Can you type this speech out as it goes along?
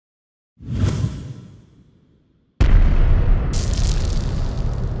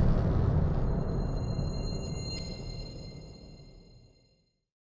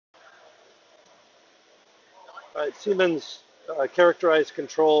Right, Siemens characterized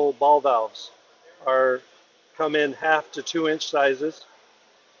control ball valves come in 1/2 to 2 inch sizes.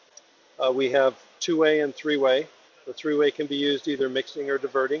 We have two-way and three-way. The three-way can be used either mixing or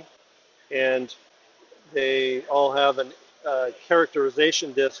diverting, and they all have a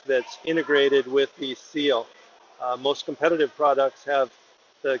characterization disc that's integrated with the seal. Most competitive products have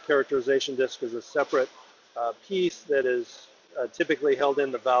the characterization disc as a separate piece that is typically held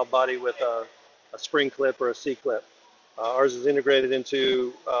in the valve body with a spring clip or a C-clip. Ours is integrated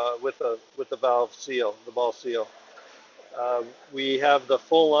into with the valve seal, the ball seal. We have the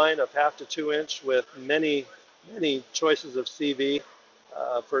full line of 1/2 to 2 inch with many choices of CV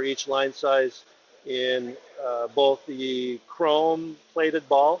for each line size in both the chrome plated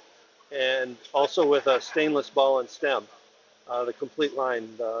ball and also with a stainless ball and stem. The complete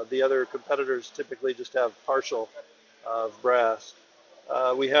line. The other competitors typically just have partial of brass.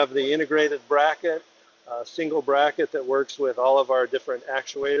 We have the integrated bracket, single bracket that works with all of our different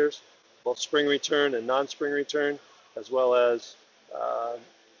actuators, both spring return and non-spring return, as well as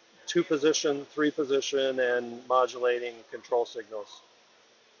two position, three position, and modulating control signals.